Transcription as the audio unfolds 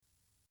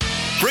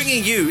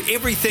bringing you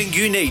everything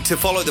you need to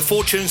follow the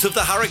fortunes of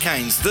the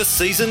Hurricanes this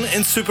season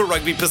in Super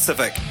Rugby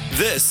Pacific.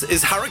 This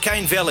is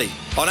Hurricane Valley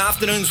on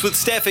Afternoons with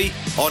Staffy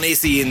on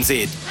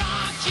SENZ.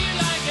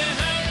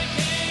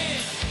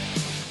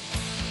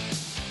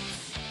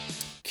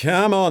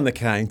 Come on, the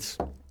Canes.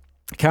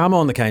 Come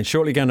on, the Canes.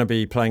 Shortly going to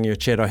be playing you a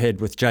chat I had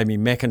with Jamie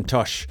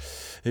McIntosh,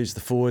 who's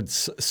the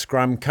forwards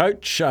scrum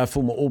coach,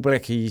 former All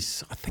Black. I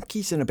think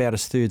he's in about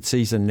his third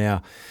season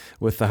now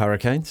with the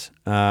Hurricanes.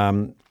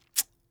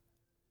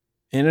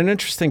 And an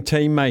interesting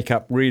team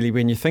makeup, really,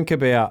 when you think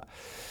about,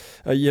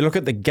 you look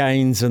at the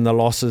gains and the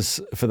losses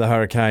for the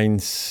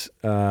Hurricanes.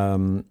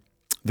 The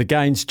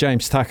gains,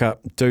 James Tucker,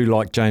 do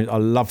like James. I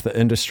love the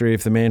industry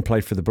of the man,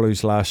 played for the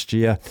Blues last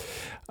year.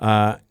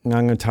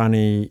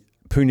 Ngangatani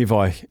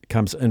Punivai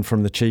comes in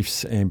from the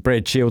Chiefs, and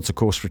Brad Shields, of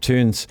course,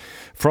 returns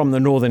from the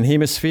Northern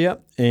Hemisphere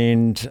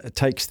and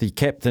takes the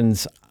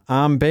captain's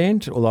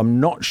armband, although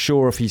I'm not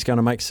sure if he's going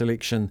to make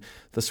selection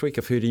this week.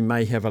 I've heard he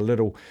may have a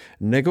little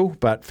niggle,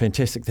 but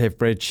fantastic to have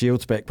Brad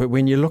Shields back. But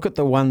when you look at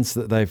the ones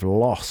that they've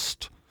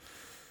lost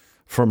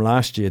from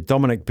last year,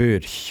 Dominic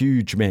Bird,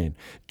 huge man.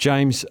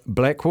 James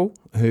Blackwell,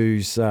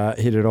 who's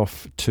headed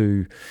off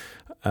to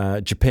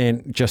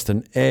Japan, just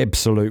an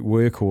absolute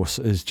workhorse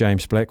is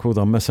James Blackwell.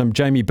 They'll miss him.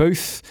 Jamie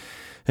Booth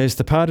has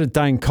departed.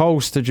 Dane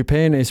Coles to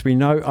Japan, as we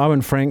know.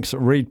 Owen Franks,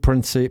 Reed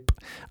Prinsep,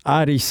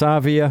 Adi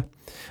Savia,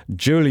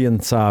 Julian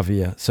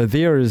Savia. So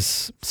there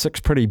is 6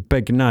 pretty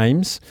big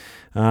names.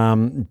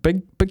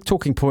 Big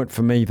talking point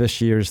for me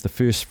this year is the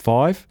first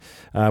 5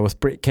 with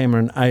Brett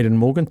Cameron, Aidan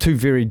Morgan, 2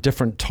 very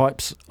different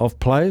types of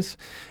players.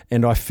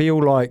 And I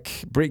feel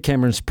like Brett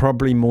Cameron's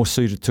probably more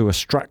suited to a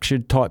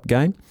structured type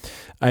game.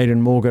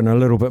 Aidan Morgan, a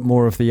little bit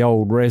more of the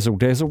old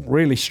razzle-dazzle,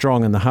 really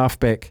strong in the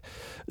halfback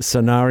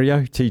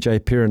scenario.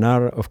 TJ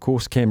Perenara, of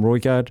course, Cam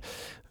Roigard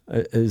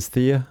is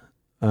there.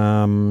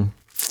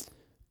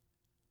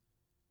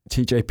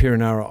 TJ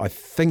Perenara, I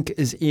think,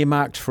 is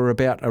earmarked for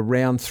about a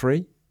round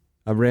 3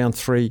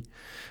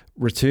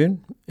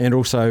 return. And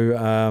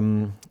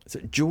also, is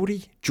it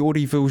Geordie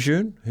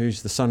Viljoen,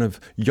 who's the son of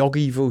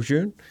Yogi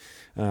Viljoen.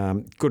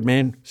 Good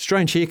man,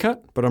 strange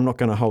haircut, but I'm not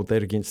going to hold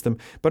that against him.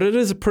 But it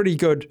is a pretty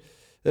good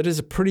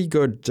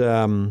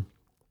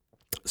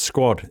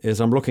squad. As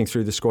I'm looking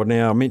through the squad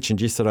now, I mentioned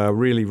yesterday I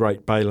really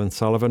rate Bailyn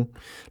Sullivan.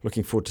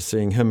 Looking forward to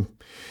seeing him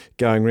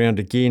going round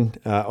again.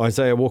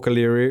 Isaiah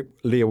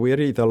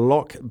Walker-Leaweri, the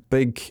lock,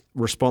 big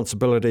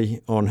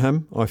responsibility on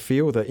him, I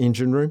feel, the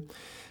engine room.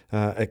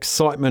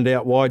 Excitement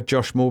out wide,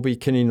 Josh Morby,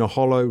 Kini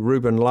Naholo,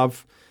 Ruben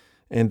Love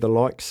and the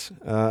likes.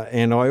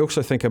 And I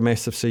also think a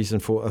massive season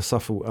for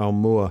Asafu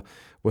Almua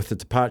with the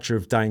departure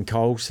of Dane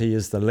Coles. He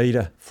is the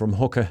leader from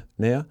hooker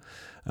now.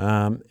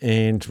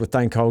 And with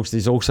Dane Coles,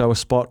 there's also a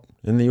spot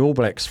in the All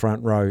Blacks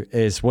front row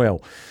as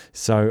well.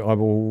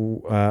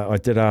 So I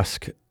did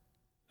ask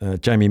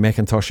Jamie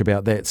McIntosh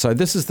about that. So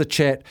this is the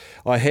chat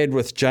I had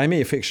with Jamie,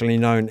 affectionately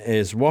known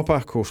as Whopper.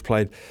 Of course,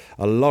 played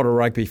a lot of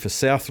rugby for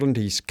Southland.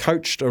 He's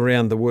coached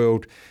around the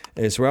world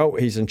as well.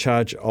 He's in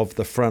charge of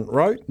the front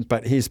row.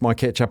 But here's my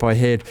catch-up I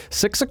had.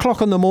 6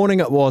 o'clock in the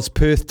morning it was,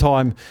 Perth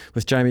time,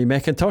 with Jamie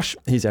McIntosh.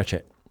 Here's our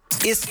chat.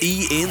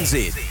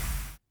 SENZ.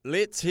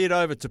 Let's head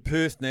over to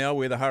Perth now,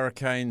 where the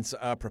Hurricanes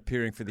are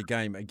preparing for the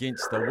game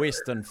against the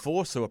Western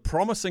Force, who are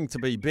promising to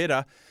be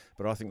better,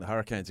 but I think the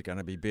Hurricanes are going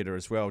to be better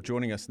as well.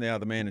 Joining us now,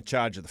 the man in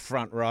charge of the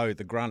front row,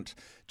 the grunt,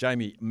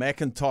 Jamie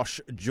McIntosh,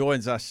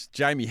 joins us.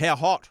 Jamie, how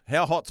hot?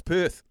 How hot's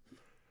Perth?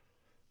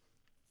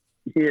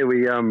 Yeah,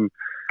 we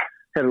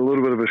had a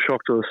little bit of a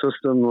shock to the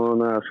system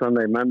on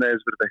Sunday, Monday. It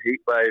was a bit of a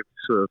heat wave,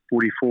 sort of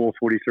 44,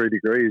 43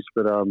 degrees,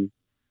 but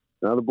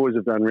the boys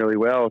have done really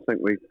well. I think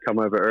we come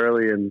over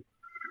early and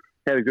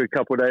had a good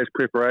couple of days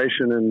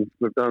preparation, and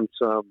we've done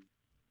some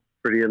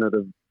pretty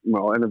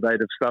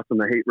innovative stuff in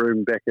the heat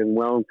room back in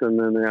Wellington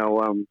and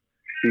our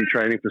new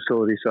training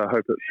facility. So I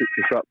hope it sets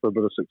us up for a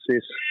bit of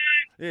success.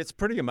 Yeah, it's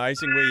pretty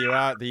amazing where you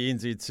are at the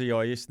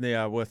NZCIS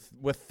now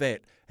with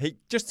that heat.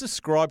 Just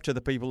describe to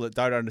the people that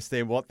don't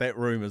understand what that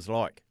room is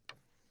like.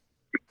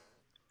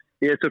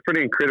 Yeah, it's a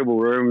pretty incredible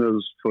room.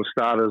 For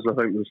starters, I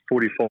think there's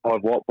 45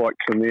 watt bikes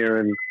in there,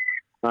 and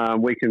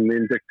we can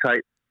then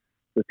dictate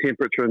the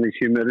temperature and the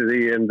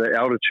humidity and the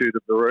altitude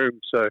of the room.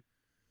 So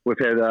we've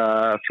had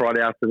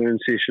Friday afternoon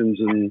sessions,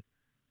 and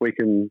we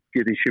can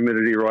get the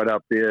humidity right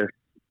up there,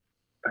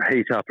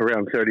 heat up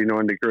around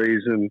 39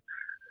 degrees. And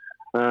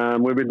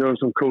we've been doing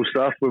some cool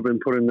stuff. We've been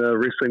putting the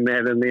wrestling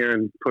mat in there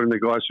and putting the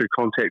guys through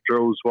contact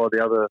drills while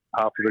the other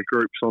half of the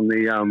group's on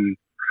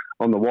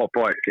the watt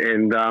bike.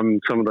 And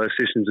some of those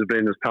sessions have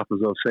been as tough as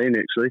I've seen,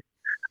 actually.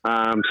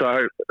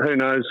 So who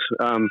knows?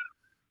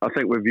 I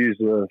think we've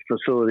used the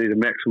facility to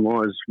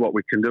maximise what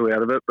we can do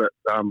out of it, but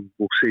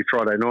we'll see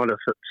Friday night if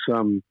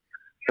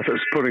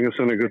it's putting us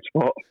in a good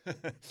spot.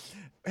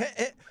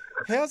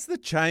 How's the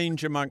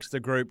change amongst the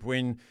group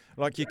when,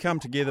 like, you come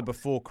together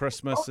before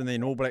Christmas and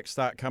then All Blacks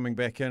start coming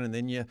back in, and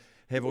then you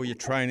have all your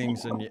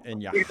trainings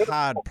and your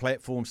hard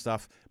platform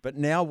stuff, but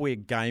now we're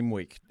game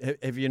week.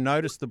 Have you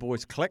noticed the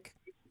boys click?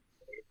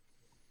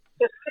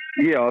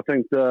 Yeah, I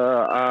think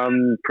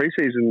the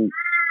pre-season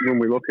when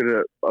we look at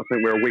it, I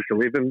think we're a week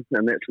 11,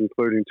 and that's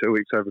including 2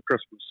 weeks over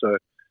Christmas. So,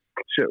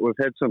 we've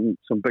had some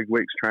big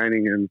weeks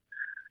training, and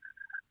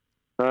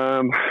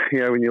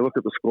when you look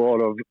at the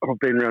squad, I've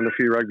been around a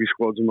few rugby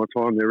squads in my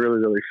time. They're really,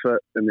 really fit,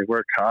 and they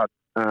work hard.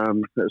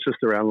 It's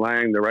just around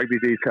laying the rugby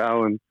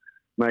detail and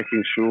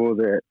making sure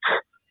that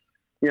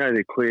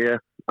they're clear.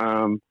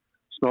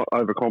 It's not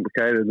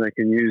overcomplicated, and they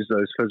can use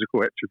those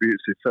physical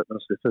attributes, their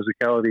fitness, their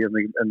physicality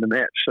in the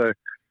match. So,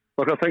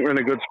 look, I think we're in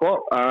a good spot.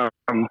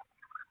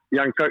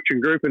 Young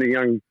coaching group and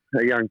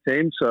a young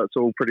team, so it's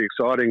all pretty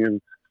exciting.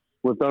 And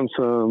we've done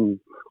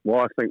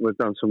I think we've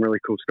done some really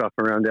cool stuff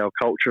around our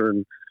culture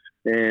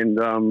and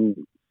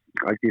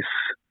I guess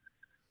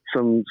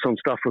some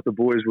stuff with the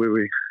boys where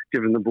we're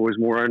giving the boys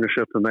more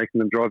ownership and making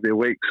them drive their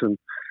weeks and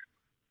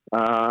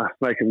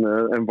making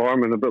the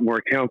environment a bit more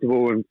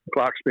accountable. And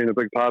Clark's been a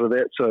big part of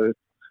that. So,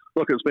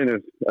 look, it's been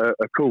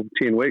a cool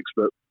 10 weeks,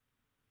 but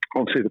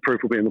obviously the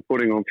proof will be in the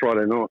pudding on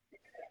Friday night.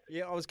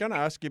 Yeah, I was going to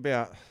ask you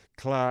about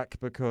Clark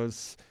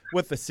because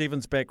with the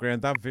Sevens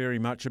background, they're very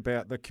much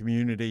about the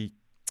community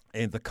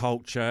and the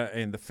culture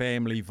and the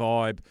family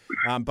vibe,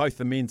 both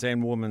the men's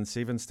and women's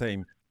Sevens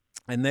team.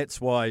 And that's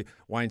why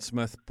Wayne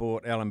Smith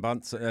brought Alan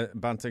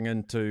Bunting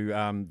into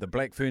the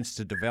Black Ferns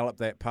to develop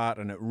that part,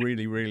 and it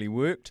really, really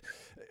worked.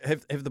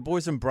 Have the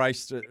boys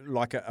embraced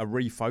like a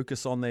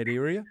refocus on that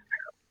area?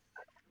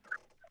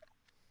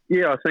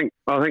 Yeah, I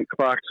think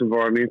Clark's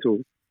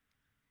environmental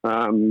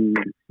and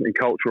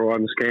cultural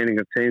understanding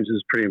of teams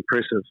is pretty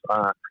impressive.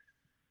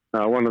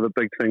 One of the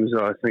big things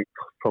that I think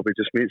probably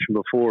just mentioned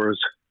before is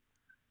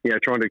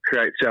trying to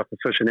create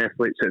self-efficient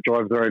athletes that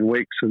drive their own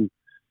weeks and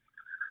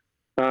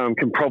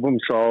can problem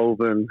solve,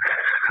 and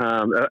us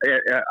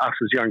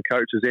as young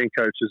coaches and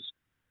coaches,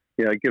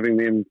 giving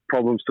them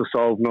problems to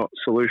solve, not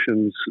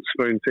solutions,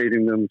 spoon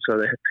feeding them, so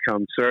they have to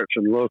come search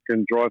and look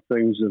and drive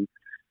things, and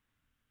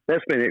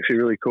that's been actually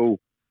really cool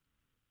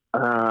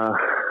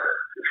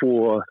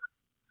for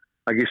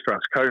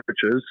us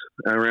coaches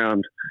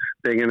around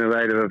being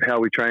innovative of how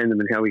we train them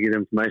and how we get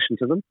information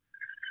to them.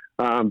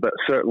 But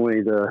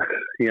certainly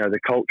the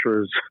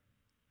culture is,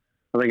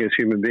 I think as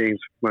human beings,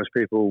 most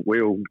people,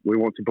 we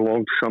want to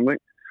belong to something.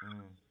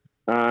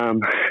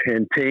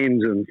 And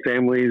teams and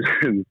families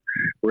and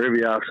wherever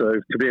you are. So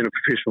to be in a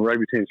professional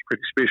rugby team is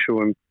pretty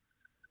special. And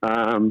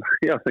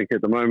I think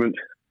at the moment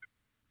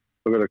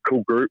we've got a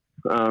cool group,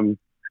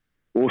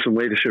 awesome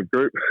leadership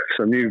group,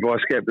 some new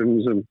vice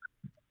captains and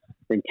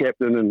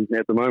captain. And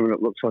at the moment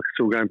it looks like it's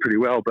all going pretty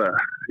well. But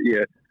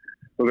yeah,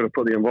 we're going to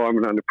put the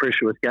environment under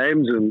pressure with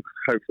games, and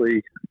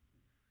hopefully,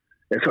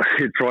 as I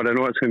said, Friday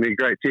night it's going to be a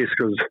great test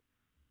because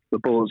the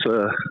bullets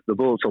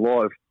are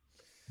live.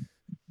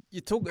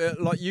 You talk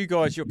like you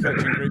guys, your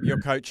coaching group,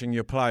 you're coaching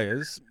your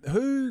players.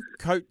 Do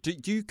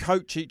you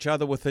coach each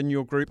other within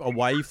your group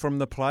away from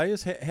the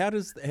players? How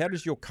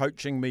does your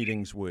coaching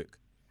meetings work?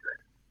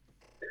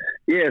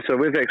 Yeah, so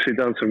we've actually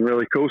done some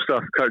really cool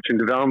stuff, coaching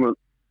development.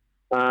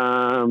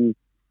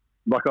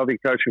 Like I've been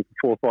coaching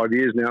for 4 or 5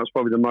 years now. It's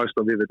probably the most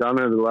I've ever done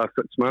over the last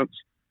 6 months.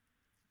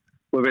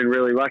 We've been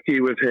really lucky.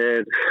 We've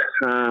had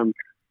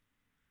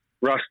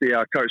Rusty,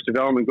 our coach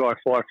development guy,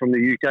 fly from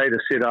the UK to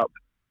set up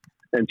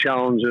and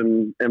challenge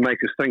and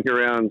make us think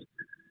around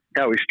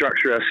how we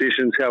structure our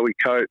sessions, how we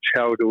coach,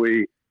 how do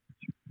we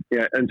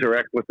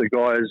interact with the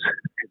guys,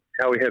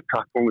 how we have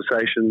tough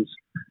conversations,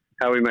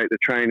 how we make the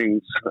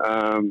trainings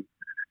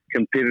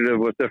competitive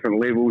with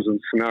different levels and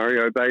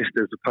scenario-based,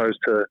 as opposed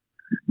to,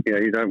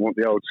 you don't want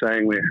the old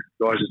saying where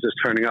guys are just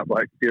turning up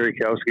like dairy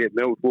cows to get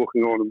milk,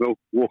 walking on and milk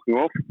walking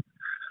off.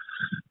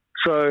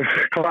 So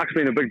Clark's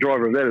been a big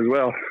driver of that as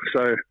well.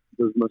 So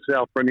there's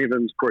myself, Bryn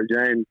Evans, Corey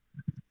Jane,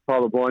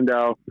 Tyler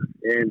Blindale,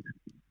 and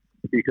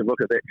you can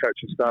look at that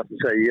coaching staff and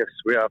say, yes,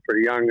 we are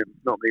pretty young and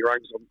not many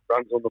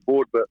runs on the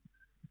board, but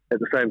at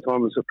the same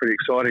time, it's pretty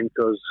exciting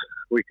because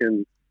we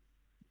can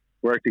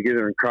work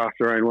together and craft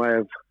our own way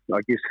of,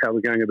 how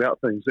we're going about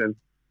things. And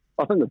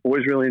I think the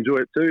boys really enjoy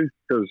it too,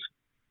 because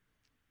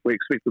we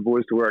expect the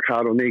boys to work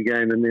hard on their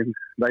game, and then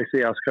they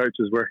see us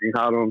coaches working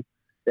hard on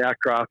our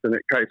craft, and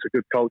it creates a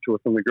good culture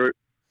within the group.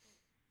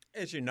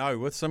 As you know,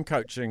 with some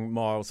coaching,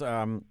 Miles,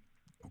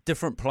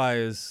 different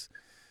players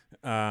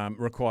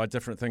require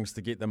different things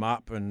to get them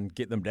up and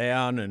get them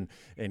down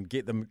and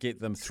get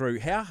them through.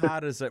 How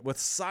hard is it with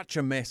such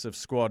a massive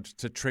squad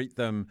to treat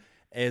them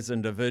as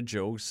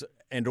individuals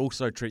and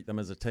also treat them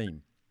as a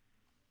team?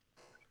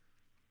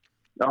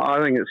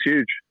 I think it's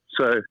huge.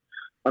 So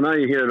I know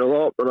you hear it a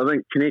lot, but I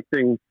think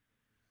connecting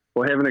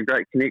or having a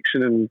great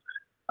connection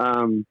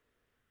and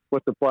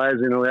with the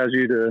players then allows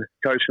you to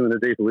coach them at a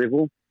deeper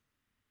level.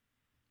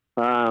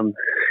 And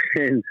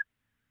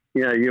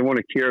you want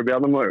to care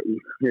about them. I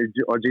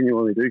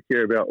genuinely do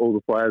care about all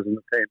the players in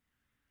the team.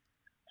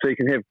 So you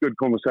can have good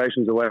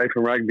conversations away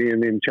from rugby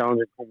and then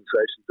challenging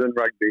conversations in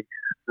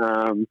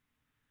rugby.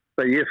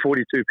 But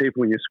 42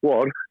 people in your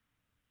squad,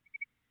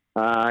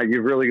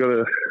 you've really got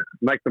to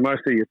make the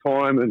most of your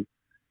time and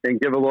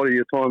give a lot of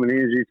your time and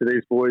energy to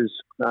these boys.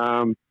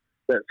 At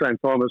the same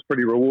time, it's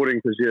pretty rewarding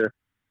because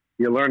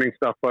you're learning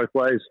stuff both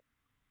ways.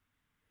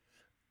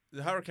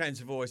 The Hurricanes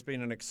have always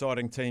been an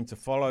exciting team to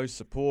follow,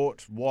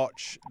 support,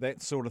 watch,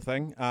 that sort of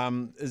thing.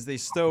 Is there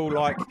still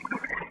like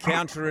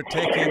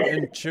counter-attacking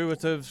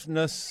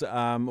intuitiveness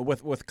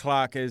with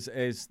Clark as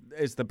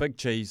the big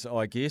cheese,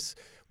 I guess?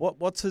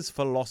 What's his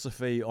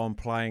philosophy on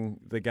playing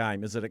the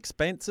game? Is it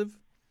expansive?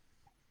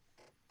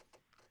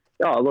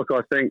 Oh, look,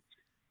 I think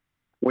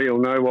we all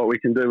know what we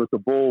can do with the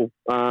ball.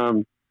 Our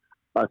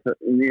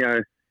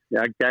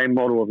game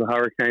model of the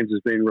Hurricanes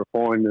has been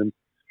refined, and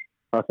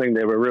I think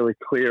they were really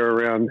clear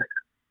around,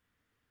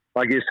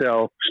 I guess,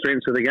 our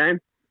strengths of the game.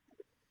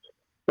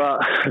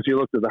 But if you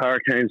looked at the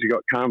Hurricanes, you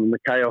got calm in the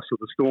chaos of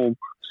the storm.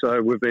 So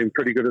we've been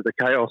pretty good at the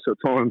chaos at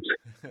times,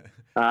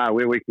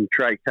 where we can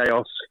create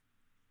chaos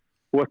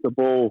with the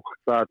ball.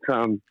 But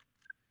I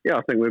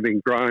think we've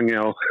been growing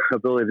our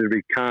ability to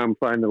be calm,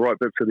 playing the right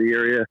bits of the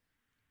area,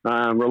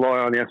 rely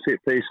on our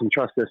set piece and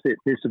trust our set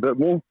piece a bit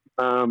more.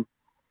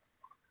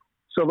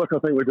 So look, I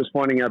think we're just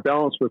finding our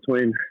balance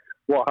between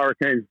what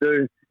Hurricanes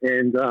do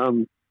and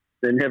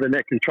then having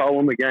that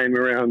control in the game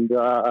around,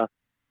 I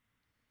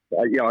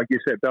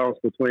guess that balance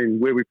between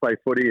where we play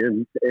footy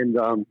and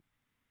how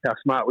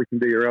smart we can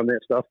be around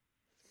that stuff.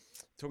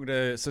 Talking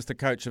to assistant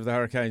coach of the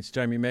Hurricanes,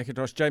 Jamie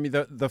McIntosh. Jamie,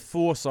 the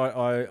Force,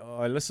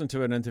 I listened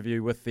to an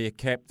interview with their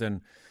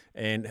captain,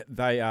 and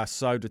they are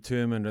so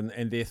determined,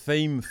 and their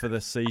theme for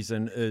this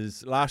season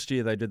is, last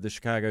year they did the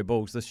Chicago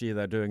Bulls, this year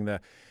they're doing the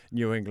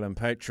New England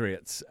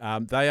Patriots.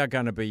 They are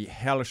going to be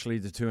hellishly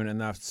determined, and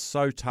they're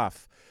so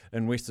tough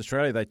in West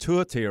Australia. They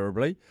tour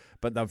terribly,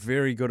 but they're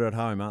very good at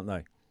home, aren't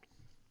they?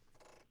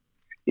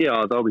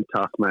 Yeah, they'll be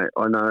tough, mate.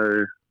 I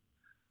know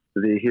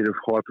the head of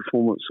high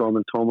performance,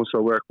 Simon Thomas, I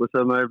worked with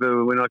him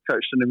over when I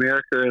coached in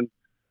America, and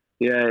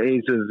yeah,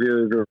 he's a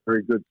very, very,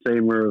 very good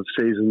themer of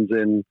seasons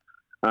and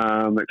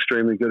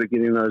extremely good at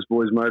getting those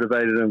boys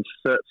motivated and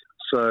fit.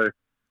 So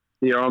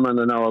yeah, I'm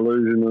under no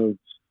illusion of,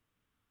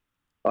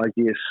 I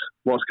guess,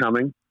 what's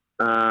coming.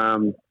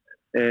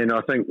 And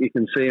I think you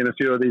can see in a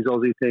few of these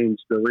Aussie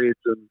teams, the Reds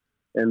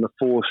and the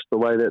Force, the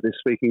way that they're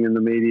speaking in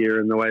the media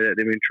and the way that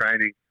they've been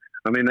training.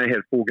 I mean, they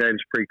had 4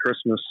 games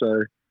pre-Christmas,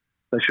 so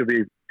they should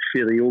be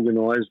fairly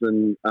organised.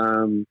 And,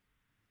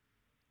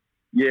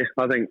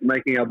 I think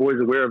making our boys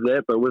aware of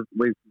that, but we've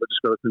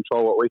just got to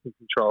control what we can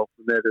control.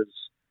 And that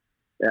is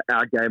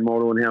our game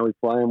model and how we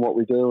play and what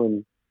we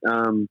do.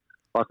 And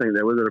I think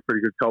that we've got a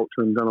pretty good culture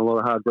and done a lot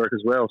of hard work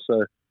as well.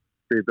 So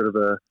be a bit of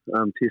a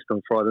test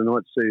on Friday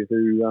night to see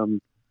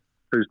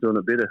who's doing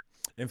it better.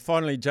 And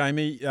finally,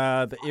 Jamie,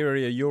 the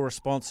area you're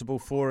responsible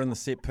for in the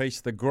set piece,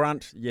 the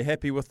grunt, you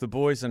happy with the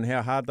boys and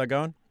how hard they're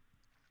going?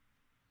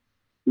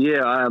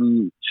 Yeah,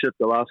 shift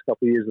the last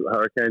couple of years at the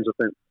Hurricanes, I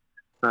think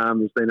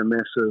there's been a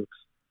massive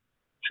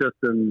shift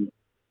in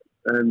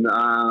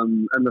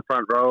the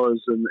front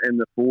rowers and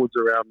the forwards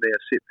around their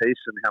set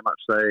piece and how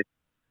much they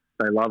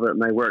love it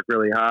and they work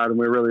really hard. And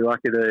we're really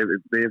lucky to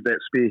have that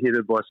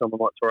spearheaded by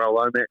someone like Terrell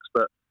Lomax.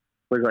 But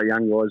we've got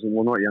young guys, and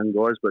well, not young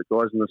guys, but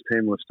guys in this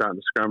team who are starting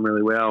to scrum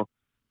really well.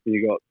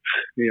 You got,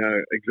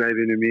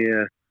 Xavier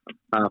Nemir,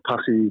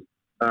 Pussy,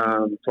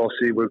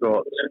 Flossie. We've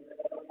got,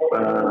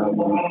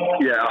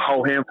 a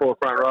whole handful of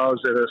front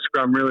rows that are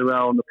scrum really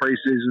well in the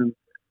pre-season.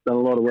 Done a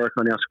lot of work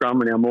on our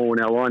scrum and our maul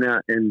and our line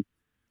out, and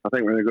I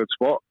think we're in a good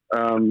spot.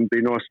 It'd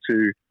be nice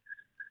to,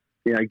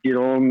 get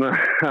on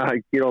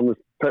the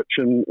pitch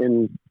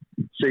and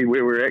see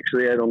where we're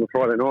actually at on the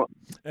Friday night.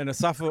 And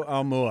Asafo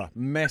Aumua,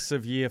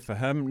 massive year for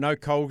him. No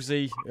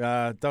Colsey,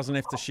 doesn't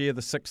have to share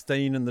the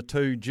 16 and the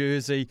 2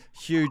 jersey.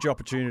 Huge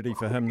opportunity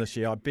for him this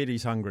year. I bet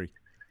he's hungry.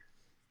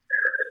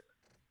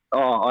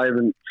 Oh, I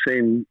haven't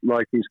seen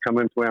he's come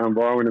into our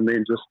environment and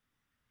been just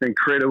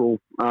incredible.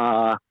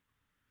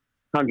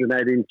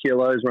 118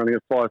 kilos, running a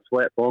 5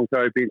 flat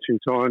Bonko, benching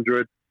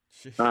 200,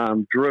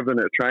 driven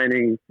at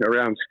training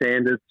around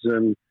standards,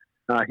 and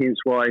hence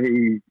why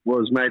he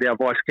was made our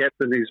vice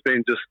captain. He's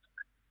been just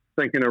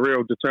thinking a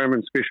real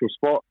determined special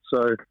spot.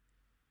 So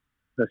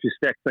if you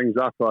stack things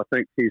up, I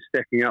think he's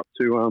stacking up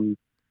to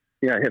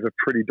have a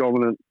pretty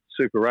dominant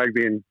Super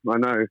Rugby. And I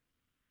know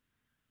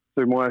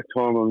through my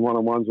time on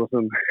one-on-ones with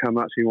him how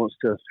much he wants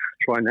to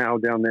try and nail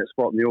down that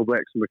spot in the All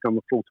Blacks and become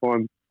a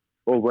full-time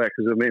All Black,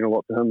 because it means a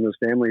lot to him and his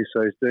family.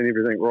 So he's doing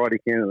everything right he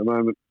can at the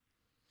moment.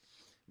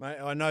 Mate,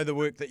 I know the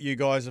work that you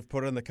guys have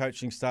put in, the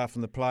coaching staff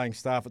and the playing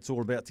staff. It's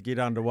all about to get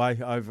underway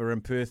over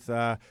in Perth.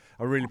 I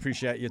really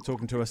appreciate you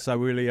talking to us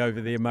so early over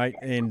there, mate,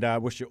 and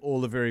wish you all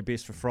the very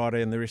best for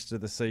Friday and the rest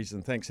of the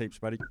season. Thanks heaps,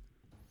 buddy.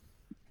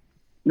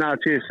 No,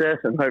 cheers, Seth,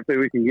 and hopefully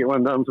we can get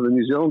one done for the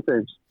New Zealand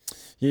teams.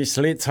 Yes,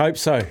 let's hope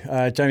so.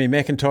 Jamie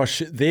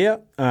McIntosh there.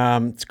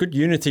 It's good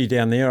unity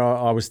down there.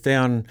 I was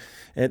down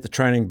at the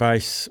training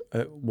base.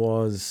 It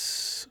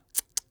was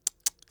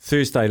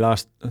Thursday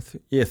last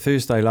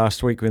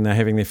week when they're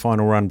having their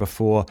final run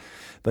before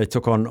they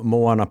took on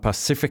Moana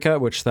Pacifica,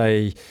 which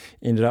they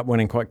ended up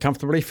winning quite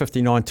comfortably,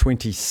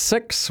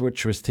 59-26,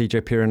 which was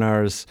TJ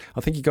Perenara's.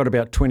 I think he got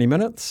about 20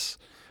 minutes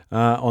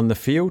on the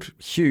field.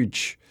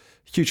 Huge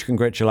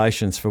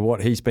congratulations for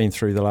what he's been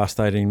through the last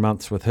 18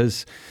 months with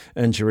his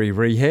injury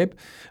rehab.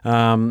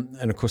 And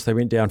of course, they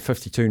went down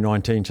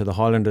 52-19 to the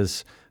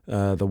Highlanders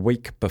the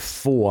week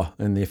before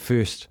in their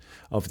first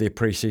of their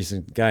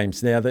pre-season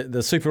games. Now,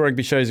 the Super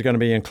Rugby shows are going to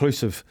be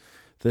inclusive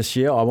this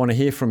year. I want to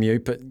hear from you,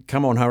 but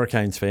come on,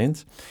 Hurricanes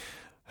fans.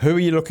 Who are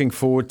you looking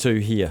forward to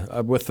here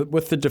with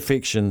the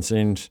defections?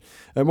 And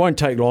it won't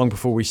take long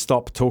before we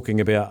stop talking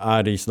about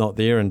Ardy's not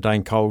there and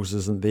Dane Coles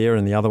isn't there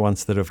and the other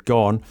ones that have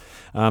gone.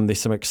 There's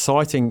some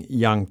exciting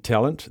young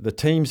talent. The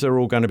teams are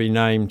all going to be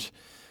named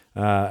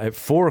at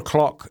 4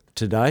 o'clock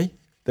today.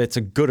 That's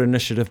a good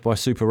initiative by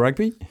Super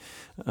Rugby.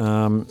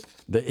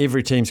 That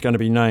every team's going to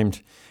be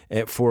named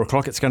at 4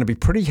 o'clock. It's going to be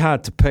pretty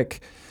hard to pick,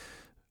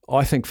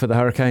 I think, for the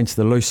Hurricanes,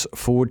 the loose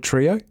forward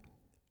trio.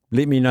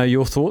 Let me know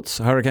your thoughts,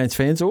 Hurricanes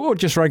fans, or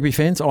just rugby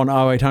fans, on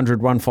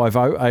 0800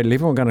 150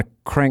 811. We're going to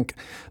crank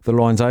the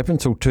lines open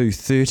till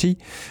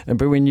 2:30.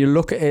 But when you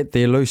look at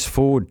their loose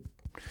forward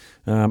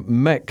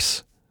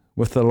mix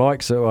with the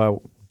likes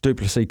of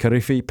Duplessis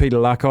Karifi, Peter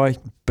Lakai,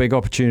 big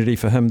opportunity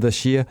for him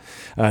this year.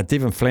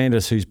 Devon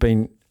Flanders, who's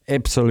been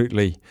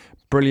absolutely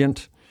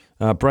brilliant.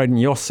 Braden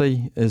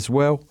Yossi as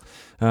well.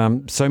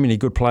 So many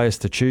good players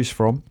to choose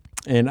from.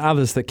 And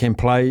others that can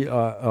play,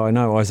 I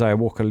know Isaiah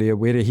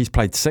Walker-Leawere, he's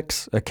played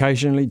 6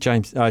 occasionally,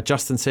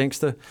 Justin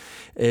Sangster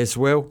as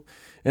well.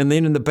 And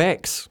then in the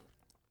backs,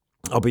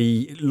 I'll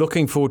be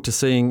looking forward to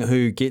seeing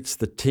who gets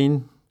the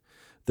 10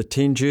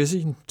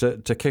 jersey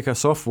to kick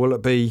us off. Will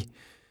it be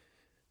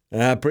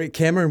Brett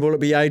Cameron? Will it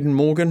be Aidan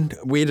Morgan?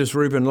 Where does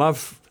Ruben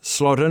Love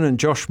slot in? And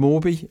Josh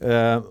Morby?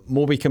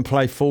 Morby can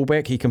play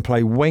fullback, he can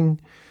play wing.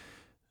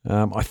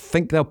 I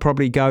think they'll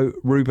probably go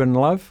Ruben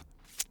Love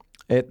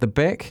at the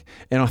back.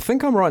 And I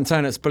think I'm right in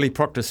saying it's Billy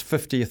Proctor's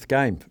 50th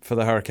game for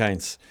the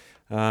Hurricanes.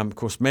 Of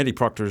course, Matty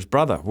Proctor, his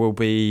brother, will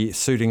be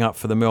suiting up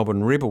for the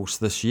Melbourne Rebels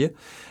this year.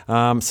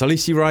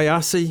 Salisi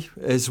Rayasi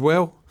as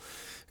well,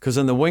 because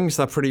in the wings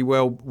they're pretty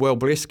well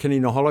blessed. Kini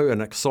Naholo, an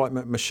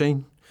excitement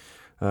machine.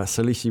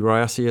 Salisi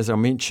Rayasi, as I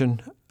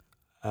mentioned.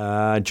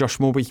 Josh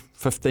Morby,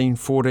 15,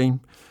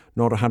 14,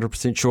 not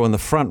 100% sure. In the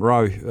front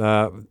row,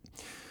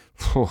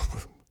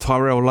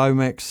 Tyrell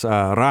Lomax,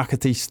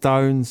 Rakati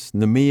Stones,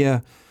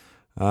 Namia,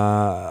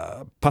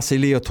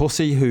 Pasilio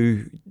Tosi,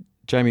 who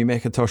Jamie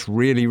McIntosh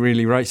really,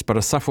 really rates, but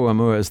Asafo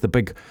Amua is the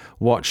big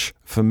watch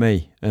for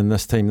me in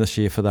this team this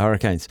year for the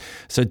Hurricanes.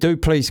 So do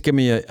please give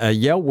me a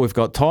yell. We've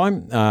got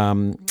time.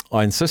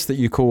 I insist that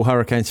you call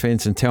Hurricanes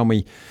fans and tell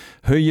me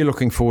who you're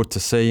looking forward to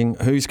seeing,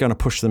 who's going to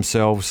push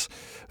themselves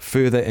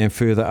further and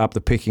further up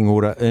the pecking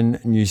order in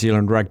New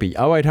Zealand rugby.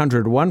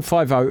 0800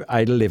 150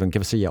 811.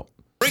 Give us a yell.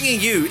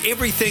 Bringing you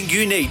everything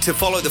you need to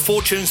follow the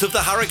fortunes of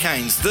the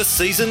Hurricanes this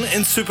season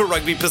in Super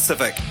Rugby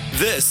Pacific.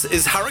 This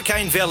is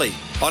Hurricane Valley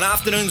on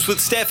Afternoons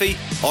with Staffy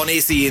on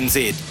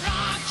SENZ.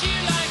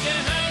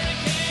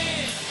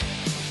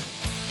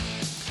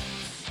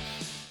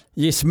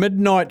 Yes,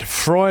 midnight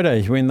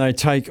Friday when they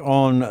take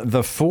on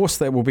the Force.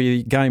 That will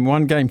be game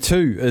 1. Game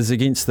 2 is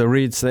against the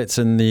Reds. That's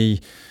in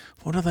the...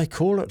 what do they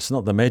call it? It's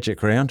not the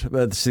Magic Round,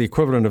 but it's the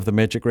equivalent of the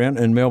Magic Round.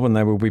 In Melbourne,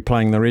 they will be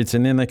playing the Reds,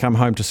 and then they come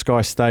home to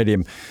Sky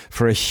Stadium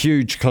for a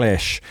huge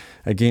clash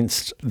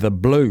against the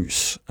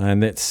Blues,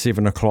 and that's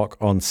 7 o'clock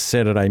on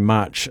Saturday,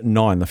 March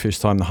 9, the first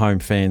time the home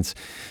fans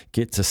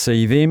get to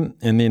see them.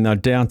 And then they're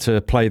down to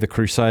play the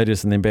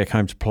Crusaders and then back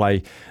home to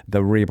play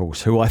the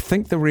Rebels, who I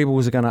think the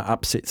Rebels are going to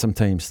upset some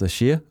teams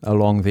this year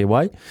along their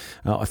way.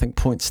 I think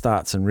point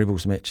starts in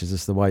Rebels matches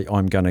is the way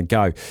I'm going to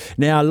go.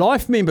 Now,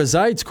 Life member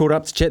Zaid's called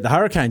up to chat the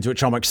Hurricanes,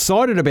 which I'm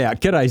excited about.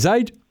 G'day,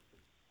 Zaid.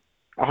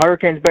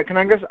 Hurricanes back. Can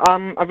I guess?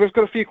 I've just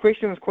got a few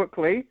questions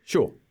quickly.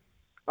 Sure.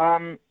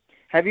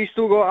 Have you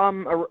still got,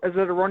 is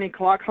it a Ronnie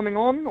Clark coming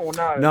on or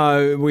no?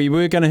 No, we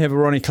were going to have a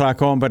Ronnie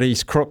Clark on, but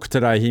he's crook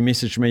today. He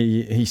messaged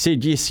me. He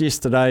said yes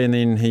yesterday, and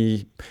then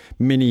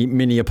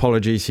many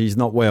apologies. He's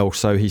not well,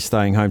 so he's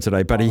staying home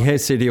today. But he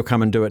has said he'll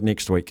come and do it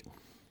next week.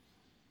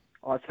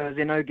 Oh, so is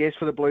there no guest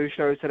for the Blues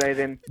show today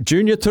then?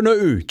 Junior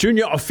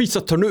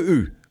Officer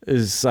Tanu'u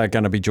is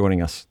going to be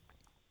joining us.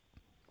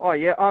 Oh,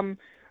 yeah. I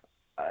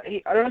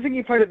don't think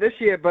he played it this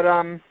year, but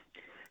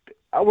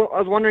I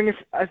was wondering if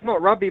it's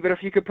not rugby, but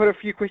if you could put a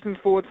few questions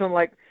forward to him,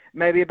 like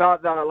maybe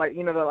about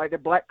the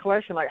Black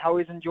Clash and like how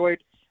he's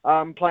enjoyed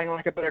playing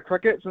like a bit of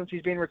cricket since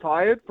he's been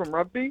retired from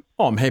rugby.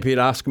 Oh, I'm happy to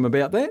ask him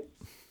about that.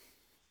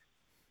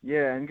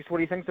 Yeah, and just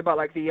what he thinks about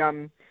like the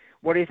young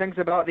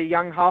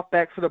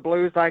halfbacks for the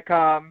Blues, like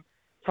Tafa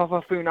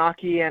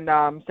Funaki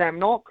and Sam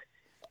Knock.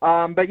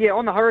 But yeah,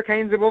 on the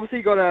Hurricanes, they've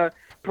obviously got a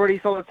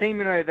pretty solid team.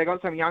 You know, they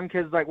got some young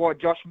kids like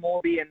Josh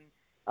Morby and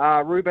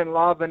Ruben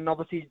Love, and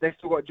obviously they've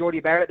still got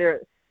Geordie Barrett there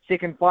at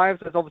second 5,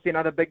 so it's obviously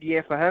another big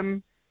year for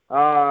him.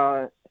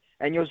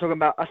 And you're talking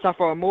about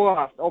Asafo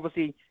Amua,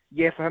 obviously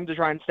year for him to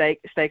try and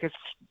stake a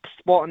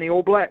spot in the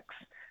All Blacks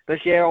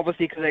this year,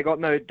 obviously because they got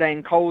no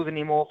Dane Coles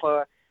anymore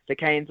for the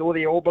Canes or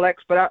the All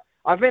Blacks. But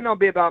I think they'll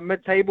be about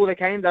mid-table, the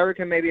Canes. I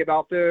reckon maybe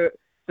about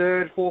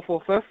third, fourth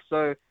or fifth.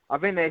 So I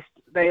think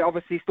they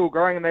obviously still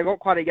growing, and they've got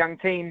quite a young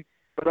team.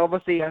 But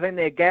obviously I think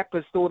their gap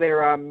is still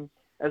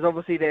is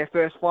obviously their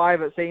first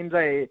 5, it seems.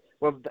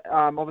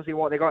 Obviously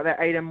they got that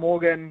Aidan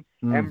Morgan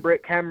and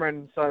Brett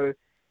Cameron, so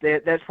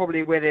that's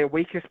probably where their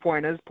weakest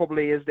point is.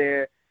 Probably is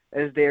their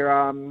is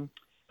their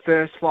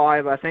first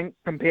five, I think,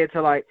 compared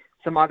to like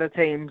some other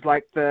teams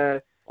like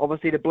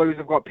obviously the Blues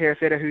have got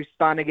Perifetta, who's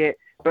starting to get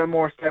a bit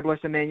more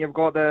established, and then you've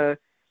got the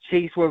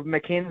Chiefs with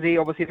Mackenzie.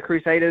 Obviously the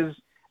Crusaders,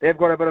 they've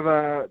got a bit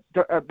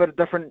of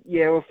different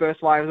with first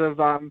fives of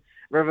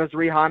Rivers,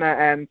 Rihanna,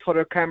 and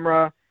Toto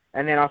Camera,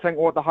 and then I think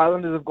what the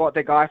Highlanders have got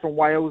the guy from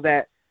Wales,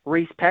 that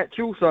Reece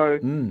Patchell. So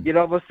you'd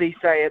obviously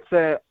say it's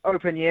an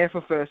open year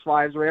for first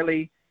fives,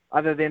 really.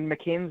 Other than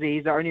Mackenzie,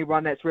 he's the only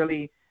one that's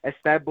really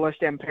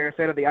established, and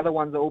Perifetta, the other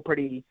ones are all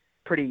pretty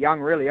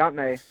young, really, aren't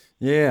they?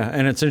 Yeah,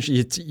 and it's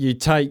interesting. You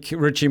take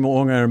Richie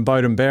Mo'unga and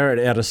Bowden Barrett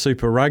out of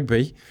Super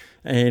Rugby,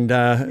 and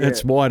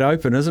it's wide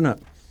open, isn't it?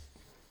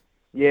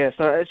 Yeah,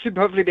 so it should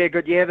hopefully be a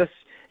good year this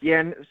year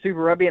in Super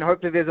Rugby, and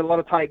hopefully there's a lot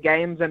of tight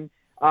games. And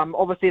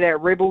obviously that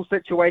Rebels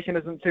situation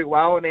isn't too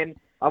well, and then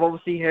I've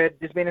obviously heard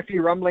there's been a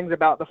few rumblings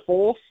about the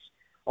Force.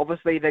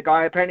 Obviously the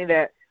guy apparently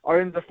that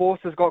owns the Force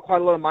has got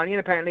quite a lot of money,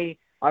 and apparently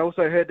I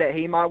also heard that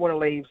he might want to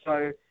leave.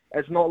 So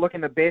it's not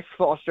looking the best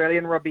for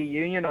Australian Rugby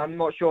Union. I'm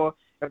not sure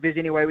if there's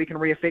any way we can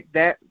re-affect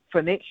that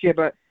for next year,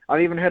 but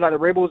I've even heard like the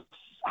Rebels,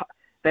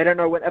 they don't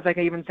know if they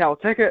can even sell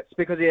tickets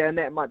because they're in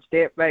that much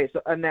debt,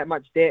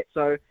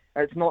 so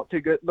it's not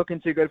looking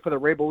too good for the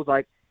Rebels.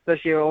 Like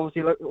this year,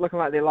 obviously looking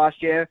like their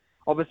last year.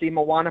 Obviously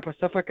Moana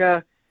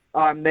Pacifica,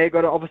 they've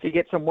got to obviously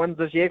get some wins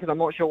this year, because I'm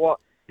not sure what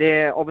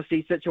their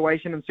obviously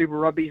situation in Super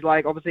Rugby's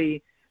like.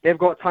 Obviously they've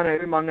got Tana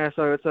Umaga,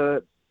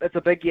 so it's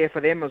a big year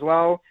for them as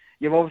well.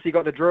 You've obviously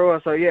got the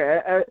Drua, so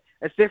yeah,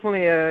 it's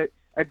definitely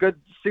a good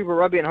Super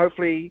Rugby, and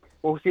hopefully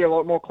we'll see a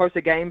lot more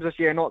closer games this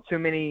year. Not too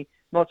many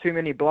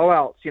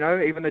blowouts.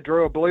 Even the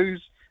Drua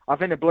Blues, I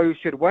think the Blues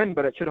should win,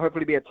 but it should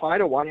hopefully be a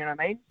tighter one. You know what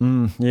I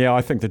mean? Yeah,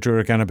 I think the Drua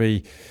are going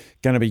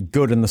to be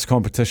good in this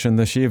competition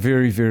this year.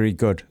 Very, very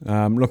good.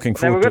 Looking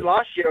forward. They were good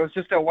last year. It was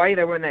just away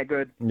they weren't that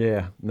good.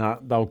 Yeah, no,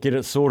 they'll get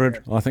it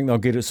sorted. I think they'll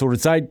get it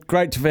sorted. Zaid,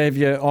 great to have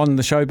you on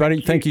the show,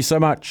 buddy. Thank you so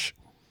much.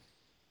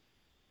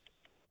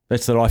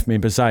 That's the Life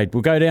member, Zaid.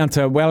 We'll go down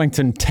to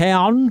Wellington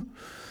Town.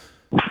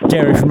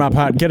 Gary from Up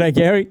Hart. G'day,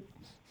 Gary.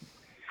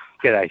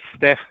 G'day,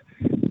 Steph.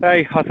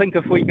 Hey, I think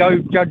if we go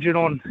judging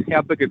on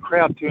how big a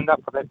crowd turned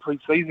up for that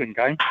pre-season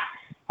game,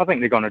 I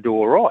think they're going to do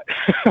all right.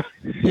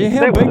 Yeah,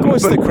 how big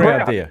was the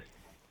crowd there?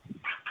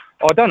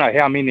 I don't know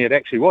how many it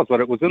actually was,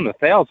 but it was in the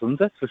thousands,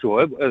 that's for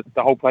sure.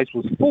 The whole place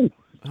was full.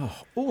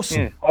 Oh,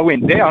 awesome. Yeah, I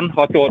went down.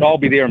 I thought I'll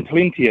be there in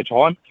plenty of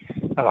time.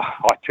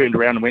 I turned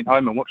around and went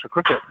home and watched the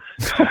cricket.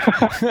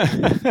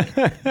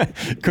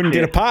 Couldn't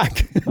get a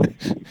park.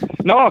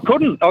 No, I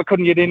couldn't. I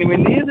couldn't get anywhere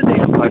near the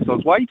damn place. I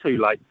was way too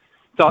late.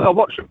 So I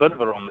watched a bit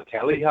of it on the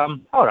telly.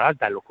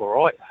 They look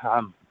all right.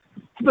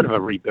 It's a bit of a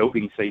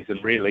rebuilding season,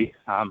 really.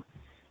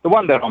 The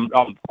one that I'm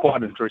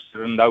quite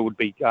interested in, though, would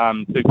be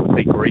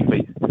Duke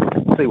Griffey.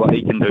 See what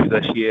he can do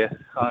this year.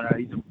 I know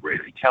he's a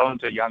really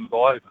talented young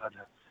guy, but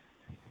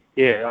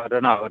I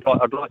don't know.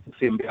 I'd like to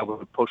see him be able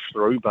to push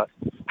through, but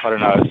I don't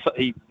know.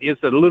 He is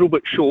a little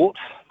bit short,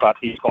 but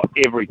he's got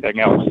everything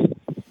else.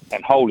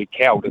 And holy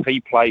cow, does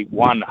he play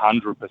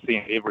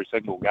 100% every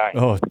single game?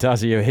 Oh, does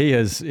he? He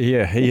is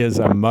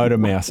a motor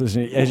mouse,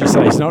 isn't he? As you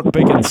say, he's not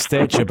big in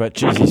stature, but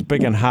geez, he's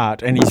big in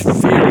heart, and he's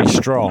very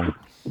strong.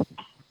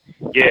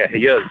 Yeah,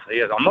 he is.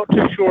 I'm not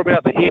too sure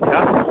about the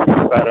haircut,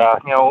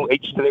 but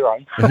each to their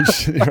own.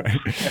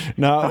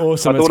 No,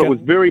 awesome. I thought it was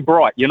very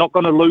bright. You're not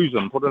going to lose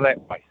him, put it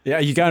that way. Yeah,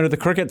 are you going to the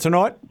cricket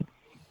tonight?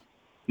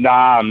 No,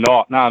 I'm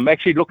not. No, I'm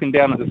actually looking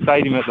down at the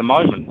stadium at the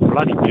moment. It's a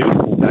bloody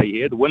beautiful day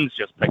here. The wind's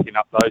just picking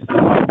up though, so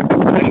I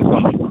think it's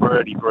going to be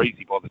pretty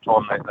breezy by the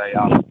time that they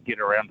get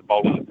around to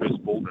bowling the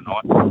first ball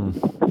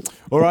tonight.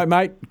 All right,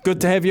 mate.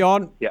 Good to have you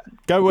on. Yeah.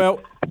 Go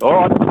well. All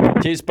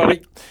right. Cheers,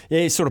 buddy.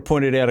 Yeah, he sort of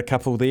pointed out a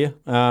couple there.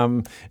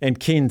 And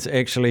Ken's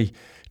actually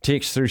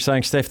text through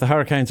saying, Steph, the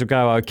Hurricanes will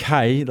go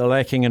okay. They're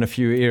lacking in a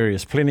few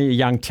areas. Plenty of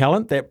young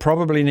talent that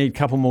probably need a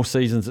couple more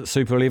seasons at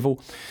super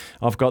level.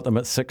 I've got them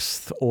at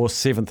 6th or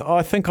 7th.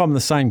 I think I'm the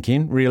same,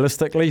 Ken.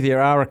 Realistically,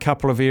 there are a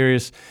couple of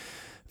areas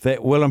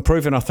that will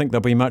improve, and I think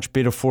they'll be much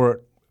better for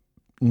it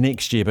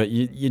next year. But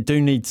you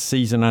do need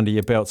season under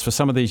your belts for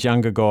some of these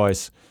younger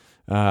guys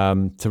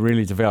to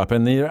really develop.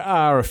 And there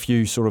are a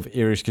few sort of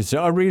areas. Because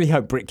I really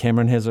hope Brett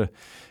Cameron has a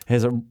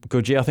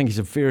good year. I think he's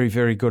a very,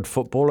 very good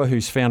footballer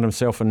who's found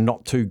himself in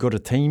not too good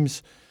of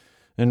teams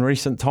in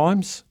recent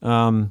times.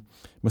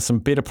 With some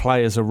better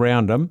players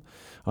around him,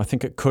 I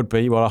think it could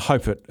be. Well, I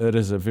hope it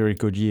is a very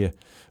good year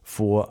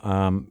for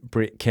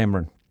Brett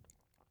Cameron.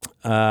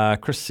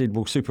 Chris said,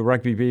 will Super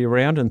Rugby be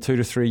around in 2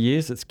 to 3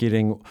 years? It's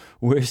getting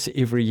worse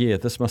every year.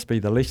 This must be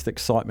the least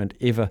excitement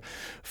ever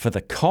for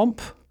the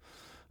comp.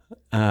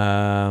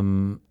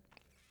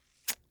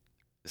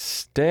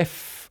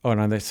 Steph, oh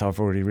no, I've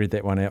already read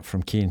that one out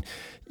from Ken.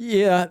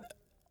 Yeah,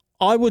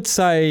 I would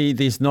say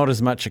there's not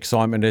as much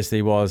excitement as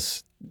there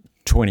was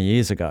 20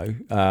 years ago,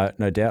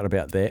 no doubt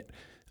about that.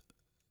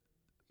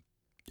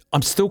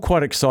 I'm still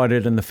quite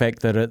excited in the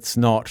fact that it's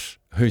not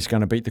who's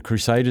going to beat the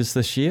Crusaders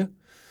this year.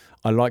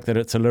 I like that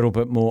it's a little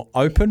bit more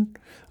open,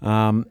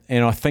 and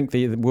I think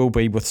there will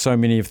be with so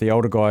many of the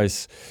older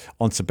guys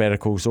on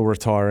sabbaticals or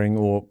retiring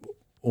or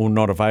or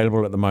not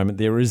available at the moment,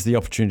 there is the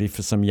opportunity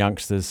for some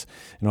youngsters,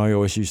 and I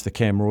always use the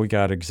Cam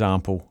Roigard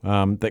example,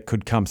 that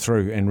could come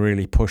through and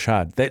really push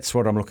hard. That's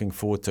what I'm looking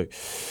forward to.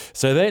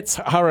 So that's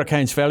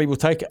Hurricanes Valley. We'll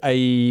take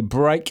a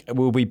break.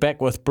 We'll be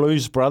back with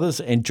Blues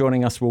Brothers, and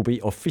joining us will be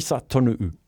Ofisa Tonu'u.